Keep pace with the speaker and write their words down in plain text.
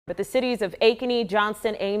But the cities of Ankeny,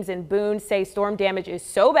 Johnston, Ames, and Boone say storm damage is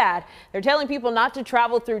so bad, they're telling people not to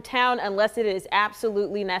travel through town unless it is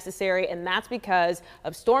absolutely necessary, and that's because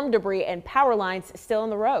of storm debris and power lines still on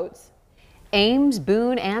the roads. Ames,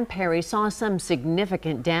 Boone, and Perry saw some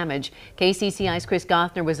significant damage. KCCI's Chris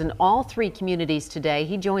Gothner was in all three communities today.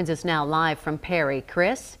 He joins us now live from Perry.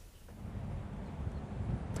 Chris?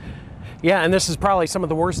 Yeah, and this is probably some of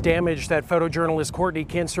the worst damage that photojournalist Courtney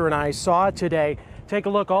Kinser and I saw today. Take a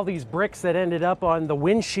look, all these bricks that ended up on the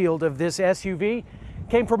windshield of this SUV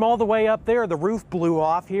came from all the way up there. The roof blew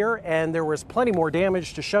off here, and there was plenty more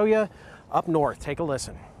damage to show you up north. Take a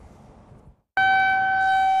listen.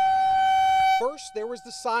 First, there was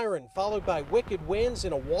the siren, followed by wicked winds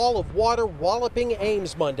and a wall of water walloping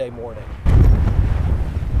Ames Monday morning.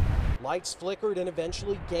 Lights flickered and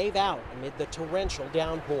eventually gave out amid the torrential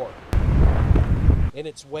downpour. In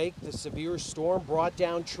its wake, the severe storm brought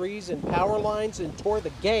down trees and power lines and tore the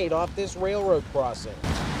gate off this railroad crossing.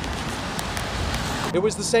 It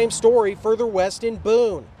was the same story further west in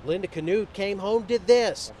Boone. Linda Canute came home to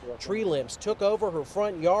this. Tree limbs took over her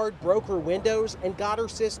front yard, broke her windows, and got her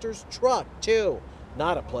sister's truck, too.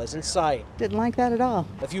 Not a pleasant sight. Didn't like that at all.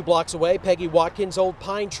 A few blocks away, Peggy Watkins' old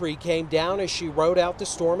pine tree came down as she rode out the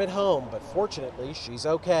storm at home, but fortunately, she's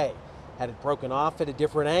okay. Had it broken off at a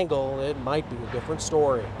different angle, it might be a different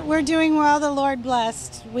story. We're doing well, the Lord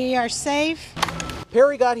blessed. We are safe.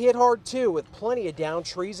 Perry got hit hard too, with plenty of downed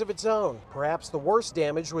trees of its own. Perhaps the worst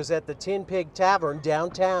damage was at the Tin Pig Tavern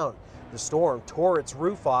downtown. The storm tore its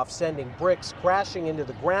roof off, sending bricks crashing into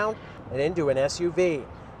the ground and into an SUV.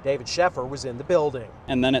 David Sheffer was in the building.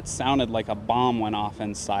 And then it sounded like a bomb went off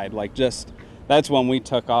inside. That's when we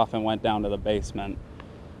took off and went down to the basement.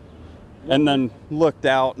 And then looked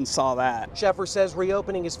out and saw that. Sheffer says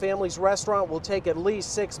reopening his family's restaurant will take at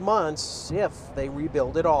least 6 months if they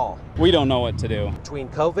rebuild it all. We don't know what to do. Between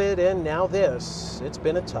COVID and now this, it's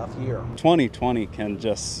been a tough year. 2020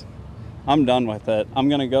 I'm done with it. I'm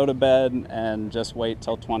gonna go to bed and just wait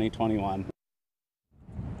till 2021.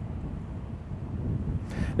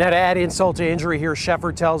 Now, to add insult to injury here,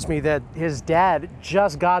 Sheffer tells me that his dad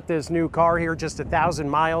just got this new car here, just 1,000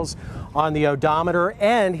 miles on the odometer,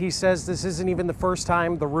 and he says this isn't even the first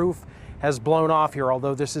time the roof has blown off here,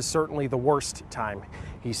 although this is certainly the worst time,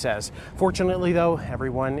 he says. Fortunately, though,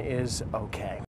 everyone is okay.